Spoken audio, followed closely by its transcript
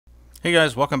Hey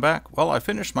guys, welcome back. Well, I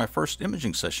finished my first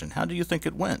imaging session. How do you think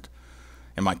it went?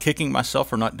 Am I kicking myself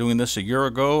for not doing this a year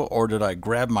ago, or did I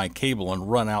grab my cable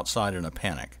and run outside in a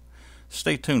panic?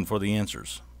 Stay tuned for the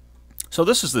answers. So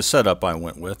this is the setup I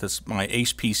went with. It's my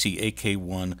ACEPC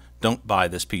AK1. Don't buy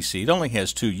this PC. It only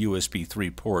has two USB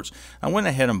 3 ports. I went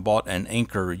ahead and bought an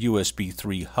Anchor USB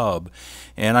 3 hub,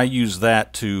 and I used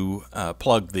that to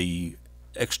plug the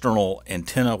external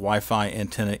antenna, Wi-Fi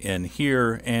antenna in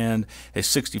here, and a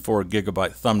 64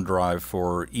 gigabyte thumb drive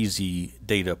for easy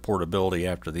data portability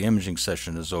after the imaging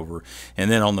session is over.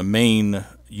 And then on the main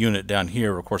unit down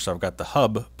here, of course, I've got the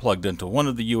hub plugged into one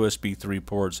of the USB 3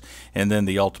 ports, and then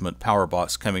the ultimate power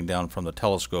box coming down from the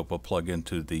telescope will plug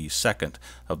into the second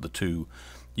of the two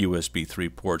USB 3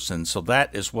 ports. And so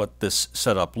that is what this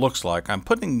setup looks like. I'm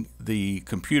putting the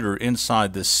computer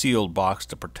inside this sealed box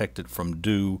to protect it from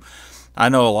dew. I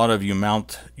know a lot of you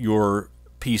mount your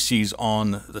PCs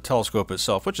on the telescope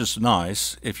itself, which is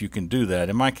nice if you can do that.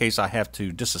 In my case, I have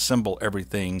to disassemble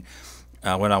everything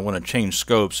when I want to change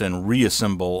scopes and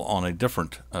reassemble on a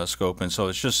different scope, and so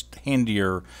it's just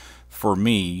handier for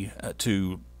me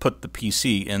to put the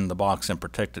PC in the box and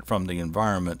protect it from the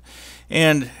environment.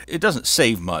 And it doesn't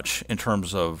save much in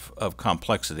terms of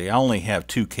complexity. I only have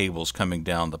two cables coming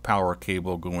down, the power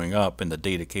cable going up and the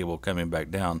data cable coming back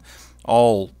down.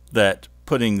 All that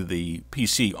putting the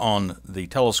PC on the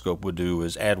telescope would do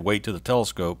is add weight to the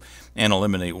telescope and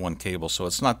eliminate one cable, so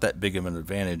it's not that big of an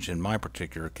advantage in my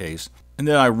particular case. And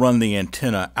then I run the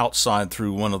antenna outside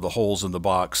through one of the holes in the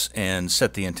box and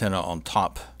set the antenna on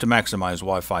top to maximize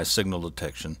Wi-Fi signal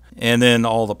detection. And then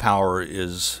all the power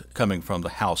is coming from the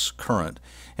house current.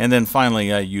 And then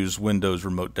finally I use Windows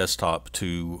Remote Desktop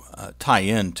to tie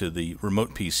in to the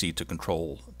remote PC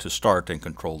to start and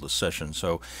control the session.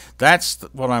 So that's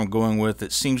what I'm going with.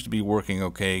 It seems to be working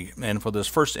okay. And for this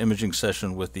first imaging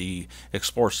session with the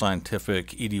Explore Scientific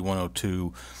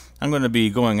ED102, I'm going to be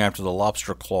going after the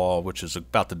lobster claw, which is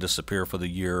about to disappear for the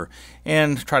year,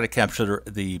 and try to capture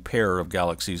the pair of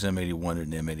galaxies M81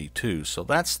 and M82. So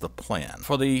that's the plan.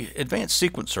 For the advanced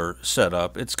sequencer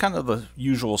setup, it's kind of the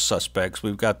usual suspects.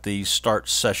 We've got the start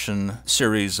session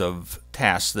series of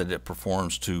tasks that it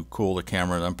performs to cool the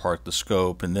camera and unpark the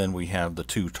scope, and then we have the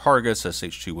two targets,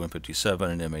 SH-157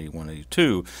 and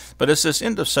M8182. But it's this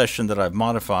end of session that I've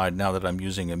modified now that I'm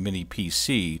using a mini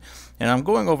PC, and I'm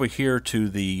going over here to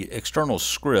the external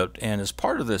script, and as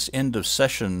part of this end of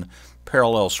session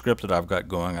parallel script that I've got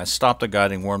going, I stop the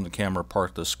guiding, warm the camera,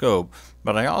 park the scope,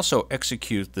 but I also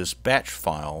execute this batch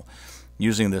file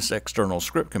using this external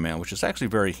script command, which is actually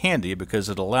very handy because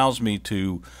it allows me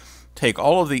to take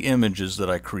all of the images that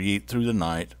I create through the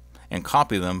night and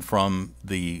copy them from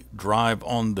the drive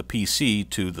on the PC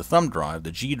to the thumb drive,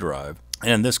 the G drive. And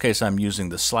in this case, I'm using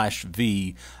the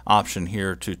 /V option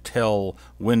here to tell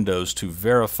Windows to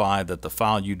verify that the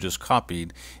file you just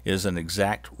copied is an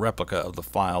exact replica of the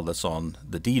file that's on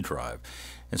the D drive.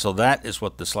 And so that is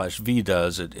what the /V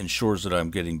does. It ensures that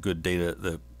I'm getting good data,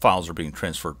 the files are being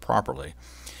transferred properly.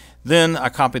 Then I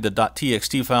copy the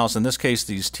 .txt files. In this case,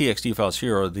 these txt files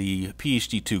here are the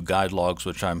PhD2 guide logs,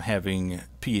 which I'm having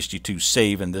PhD2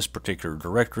 save in this particular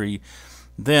directory.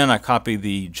 Then I copy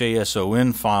the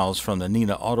JSON files from the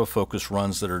NINA autofocus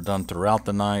runs that are done throughout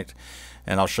the night,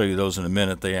 and I'll show you those in a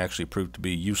minute. They actually prove to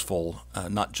be useful,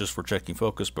 not just for checking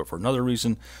focus, but for another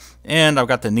reason. And I've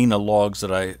got the NINA logs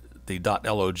the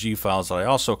 .log files that I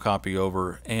also copy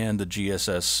over, and the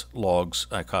GSS logs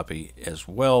I copy as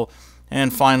well.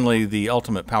 And finally, the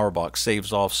Ultimate Power Box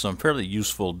saves off some fairly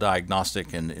useful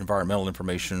diagnostic and environmental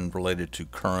information related to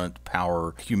current,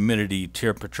 power, humidity,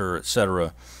 temperature,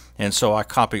 etc. And so I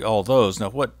copy all those. Now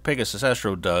what Pegasus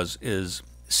Astro does is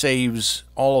saves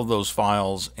all of those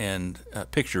files and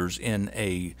pictures in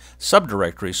a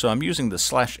subdirectory. So I'm using the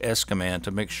 /S command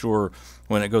to make sure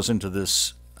when it goes into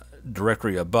this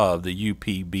directory above, the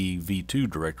UPBV2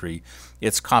 directory,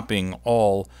 it's copying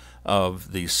all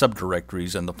of the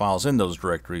subdirectories and the files in those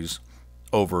directories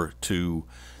over to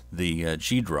the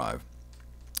G drive.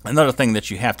 Another thing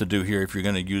that you have to do here if you're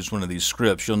going to use one of these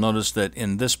scripts, you'll notice that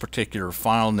in this particular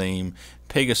file name,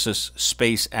 Pegasus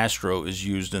space Astro is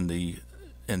used in the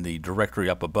directory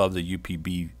up above, the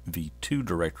UPBV2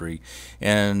 directory,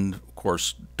 and of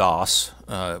course DOS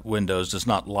Windows does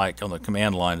not like, on the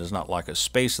command line, does not like a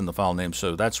space in the file name,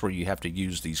 so that's where you have to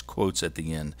use these quotes at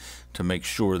the end to make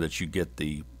sure that you get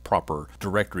the proper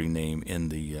directory name in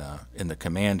the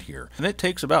command here. And it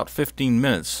takes about 15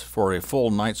 minutes for a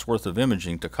full night's worth of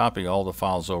imaging to copy all the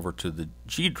files over to the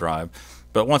G drive.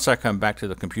 But once I come back to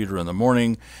the computer in the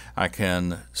morning, I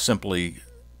can simply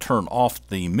turn off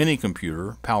the mini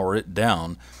computer, power it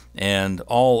down, and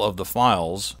all of the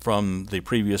files from the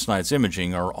previous night's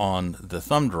imaging are on the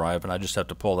thumb drive, and I just have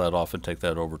to pull that off and take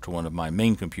that over to one of my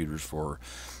main computers for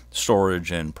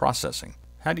storage and processing.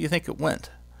 How do you think it went?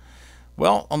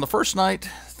 Well, on the first night,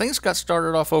 things got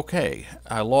started off okay.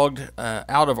 I logged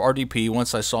out of RDP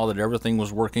once I saw that everything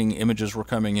was working, images were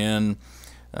coming in,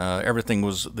 everything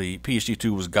was, the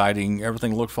PhD2 was guiding,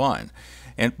 everything looked fine.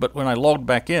 But when I logged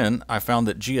back in, I found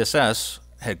that GSS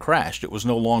had crashed. It was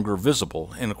no longer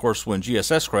visible. And of course, when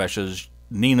GSS crashes,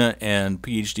 NINA and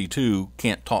PhD2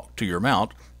 can't talk to your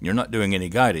mount. You're not doing any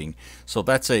guiding. So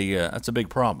that's a big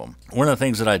problem. One of the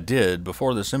things that I did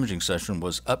before this imaging session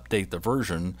was update the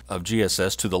version of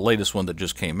GSS to the latest one that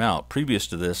just came out. Previous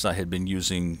to this, I had been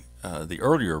using the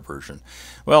earlier version.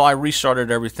 Well, I restarted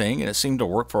everything and it seemed to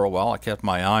work for a while. I kept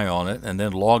my eye on it and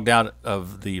then logged out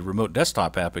of the remote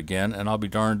desktop app again, and I'll be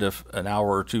darned if an hour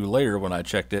or two later when I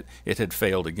checked it, it had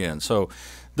failed again. So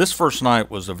this first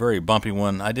night was a very bumpy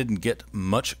one. I didn't get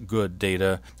much good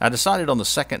data. I decided on the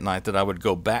second night that I would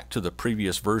go back to the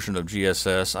previous version of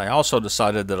GSS. I also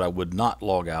decided that I would not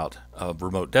log out of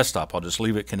remote desktop. I'll just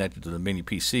leave it connected to the mini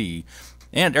PC.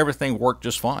 And everything worked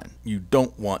just fine. You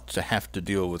don't want to have to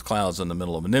deal with clouds in the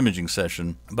middle of an imaging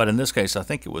session, but in this case I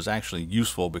think it was actually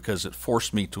useful because it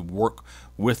forced me to work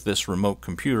with this remote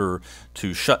computer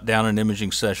to shut down an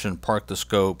imaging session, park the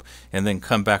scope, and then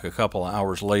come back a couple of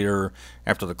hours later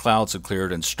after the clouds had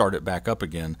cleared and start it back up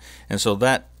again. And so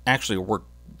that actually worked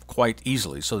quite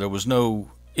easily. So there was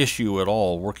no issue at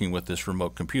all working with this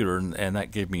remote computer, and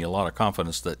that gave me a lot of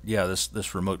confidence that yeah,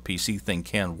 this remote PC thing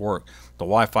can work. The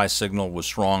Wi-Fi signal was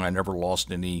strong. I never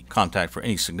lost any contact for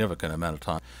any significant amount of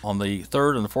time. On the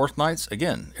third and the fourth nights,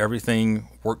 again, everything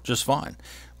worked just fine.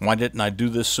 Why didn't I do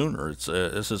this sooner?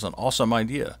 This is an awesome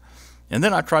idea. And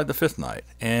then I tried the fifth night,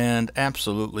 and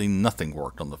absolutely nothing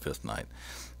worked on the fifth night.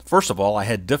 First of all, I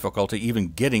had difficulty even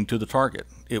getting to the target.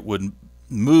 It would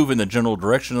move in the general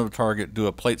direction of the target, do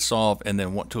a plate solve, and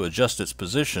then want to adjust its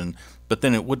position, but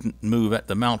then it wouldn't move,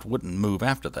 the mount wouldn't move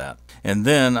after that. And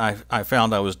then I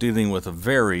found I was dealing with a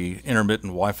very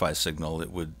intermittent Wi-Fi signal.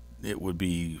 It would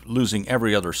be losing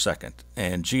every other second,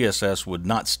 and GSS would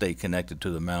not stay connected to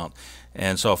the mount.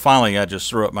 And so finally I just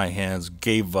threw up my hands,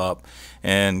 gave up,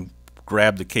 and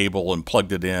grabbed the cable and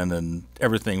plugged it in, and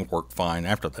everything worked fine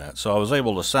after that. So I was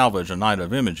able to salvage a night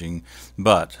of imaging,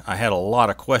 but I had a lot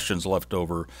of questions left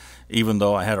over. Even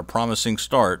though I had a promising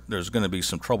start, there's going to be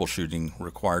some troubleshooting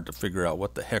required to figure out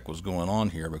what the heck was going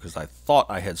on here, because I thought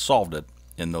I had solved it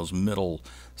in those middle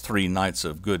 3 nights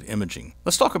of good imaging.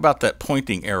 Let's talk about that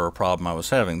pointing error problem I was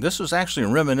having. This was actually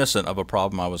reminiscent of a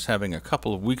problem I was having a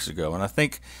couple of weeks ago, and I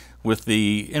think with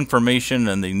the information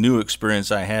and the new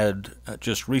experience I had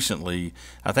just recently,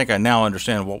 I think I now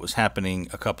understand what was happening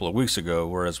a couple of weeks ago,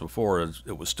 whereas before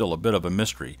it was still a bit of a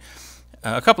mystery.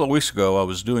 A couple of weeks ago, I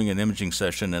was doing an imaging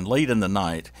session, and late in the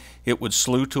night, it would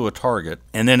slew to a target,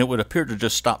 and then it would appear to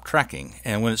just stop tracking.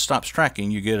 And when it stops tracking,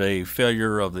 you get a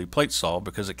failure of the plate solve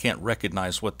because it can't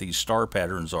recognize what these star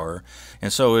patterns are.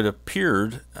 And so it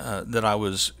appeared that I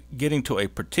was getting to a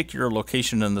particular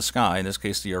location in the sky, in this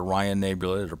case the Orion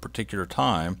Nebula, at a particular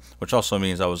time, which also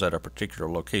means I was at a particular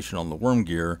location on the worm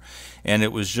gear, and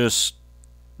it was just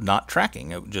not tracking.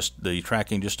 The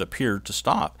tracking just appeared to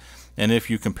stop. And if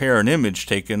you compare an image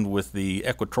taken with the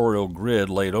equatorial grid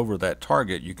laid over that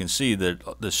target, you can see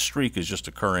that this streak is just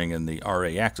occurring in the RA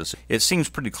axis. It seems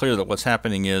pretty clear that what's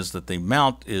happening is that the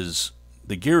mount is,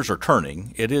 the gears are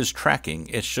turning, it is tracking,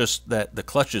 it's just that the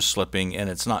clutch is slipping and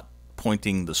it's not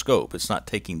pointing the scope. It's not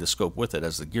taking the scope with it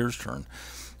as the gears turn.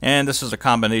 And this is a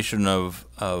combination of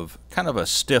kind of a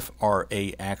stiff RA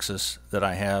axis that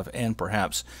I have, and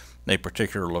perhaps a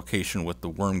particular location with the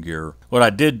worm gear. What I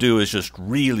did do is just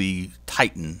really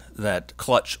tighten that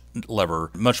clutch lever,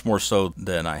 much more so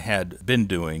than I had been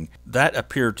doing. That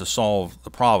appeared to solve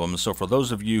the problem. So for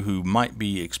those of you who might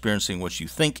be experiencing what you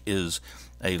think is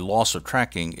a loss of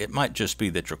tracking, it might just be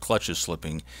that your clutch is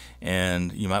slipping,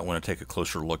 and you might want to take a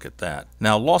closer look at that.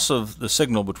 Now, loss of the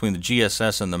signal between the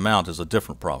GSS and the mount is a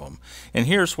different problem, and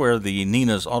here's where the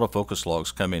NINA's autofocus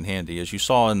logs come in handy. As you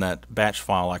saw in that batch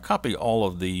file, I copy all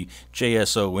of the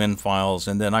JSON files,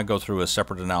 and then I go through a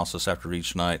separate analysis after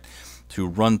each night to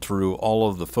run through all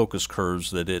of the focus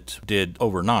curves that it did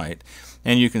overnight.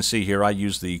 And you can see here I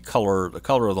use the color of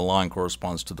the line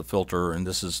corresponds to the filter, and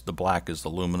this is the black is the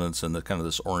luminance, and the kind of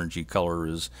this orangey color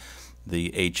is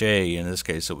the HA. In this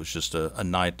case it was just a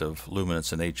night of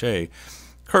luminance and HA.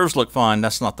 Curves look fine,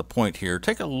 that's not the point here.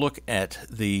 Take a look at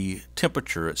the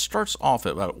temperature. It starts off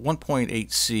at about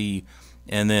 1.8 C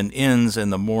and then ends in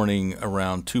the morning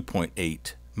around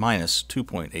 2.8, minus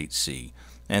 2.8 C.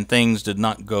 And things did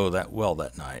not go that well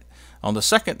that night. On the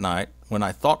second night, when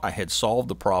I thought I had solved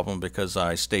the problem because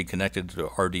I stayed connected to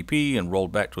RDP and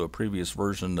rolled back to a previous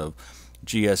version of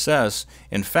GSS,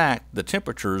 in fact, the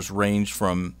temperatures ranged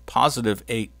from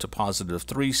 +8 to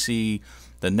 +3C.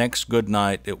 The next good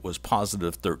night, it was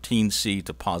 +13C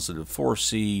to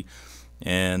 +4C.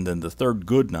 And then the third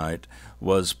good night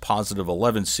was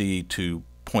 +11C to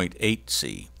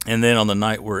 0.8C. And then on the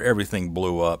night where everything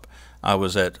blew up, I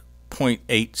was at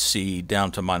 0.8C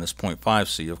down to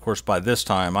 -0.5C. Of course, by this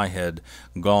time I had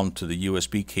gone to the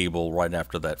USB cable right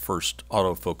after that first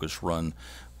autofocus run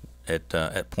at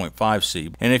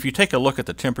 0.5C. And if you take a look at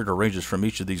the temperature ranges from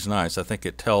each of these nights, I think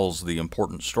it tells the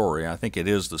important story. I think it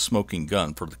is the smoking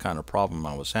gun for the kind of problem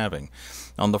I was having.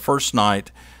 On the first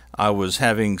night, I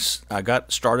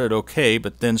got started okay,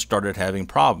 but then started having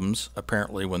problems,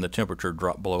 apparently when the temperature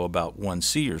dropped below about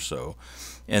 1C or so.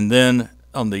 And then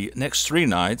on the next 3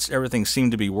 nights, everything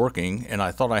seemed to be working, and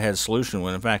I thought I had a solution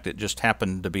when in fact it just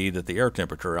happened to be that the air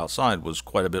temperature outside was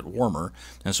quite a bit warmer,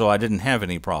 and so I didn't have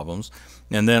any problems.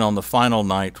 And then on the final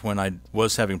night, when I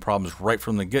was having problems right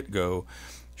from the get-go,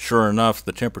 sure enough,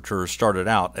 the temperature started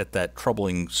out at that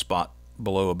troubling spot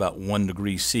below about 1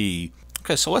 degree C.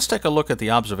 Okay, so let's take a look at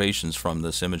the observations from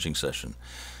this imaging session.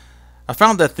 I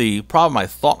found that the problem I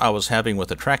thought I was having with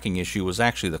the tracking issue was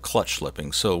actually the clutch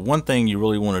slipping. So one thing you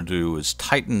really want to do is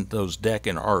tighten those deck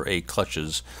and RA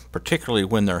clutches, particularly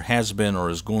when there has been or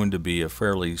is going to be a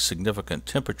fairly significant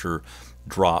temperature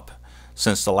drop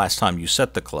since the last time you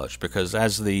set the clutch, because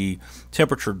as the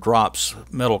temperature drops,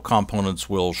 metal components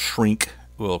will shrink,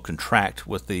 will contract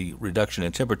with the reduction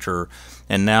in temperature,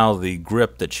 and now the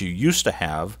grip that you used to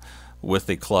have with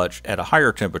the clutch at a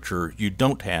higher temperature you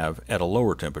don't have at a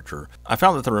lower temperature. I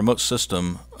found that the remote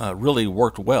system really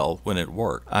worked well when it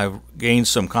worked. I've gained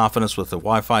some confidence with the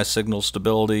Wi-Fi signal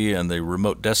stability and the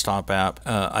remote desktop app.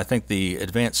 I think the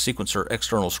advanced sequencer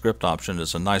external script option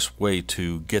is a nice way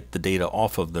to get the data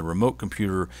off of the remote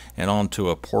computer and onto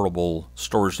a portable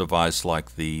storage device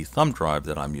like the thumb drive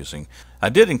that I'm using. I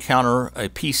did encounter a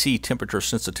PC temperature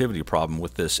sensitivity problem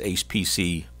with this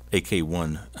ACEPC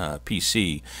AK1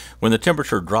 PC. When the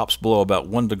temperature drops below about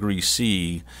 1 degree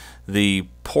C, the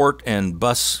port and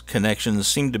bus connections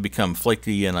seem to become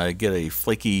flaky, and I get a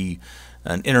flaky,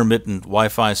 an intermittent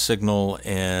Wi-Fi signal,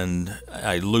 and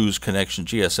I lose connection.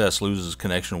 GSS loses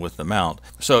connection with the mount.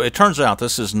 So it turns out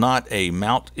this is not a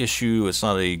mount issue, it's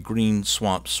not a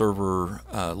GreenSwamp Server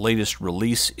latest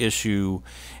release issue,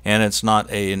 and it's not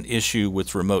an issue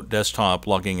with remote desktop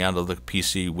logging out of the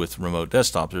PC with remote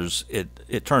desktop.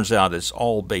 It turns out it's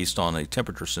all based on a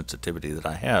temperature sensitivity that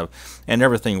I have, and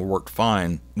everything worked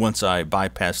fine once I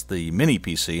bypassed the mini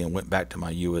PC and went back to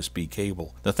my USB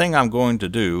cable. The thing I'm going to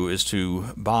do is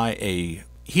to buy a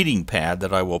heating pad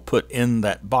that I will put in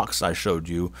that box I showed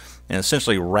you and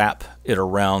essentially wrap it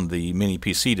around the mini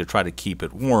PC to try to keep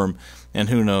it warm, and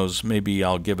who knows, maybe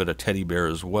I'll give it a teddy bear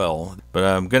as well, but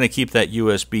I'm going to keep that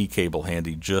USB cable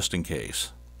handy just in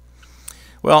case.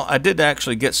 Well, I did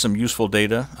actually get some useful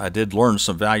data. I did learn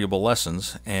some valuable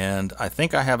lessons, and I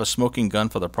think I have a smoking gun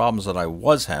for the problems that I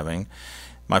was having.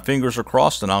 My fingers are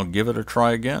crossed, and I'll give it a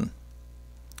try again.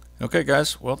 Okay,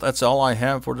 guys, well, that's all I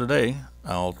have for today.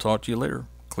 I'll talk to you later.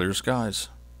 Clear skies.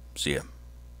 See ya.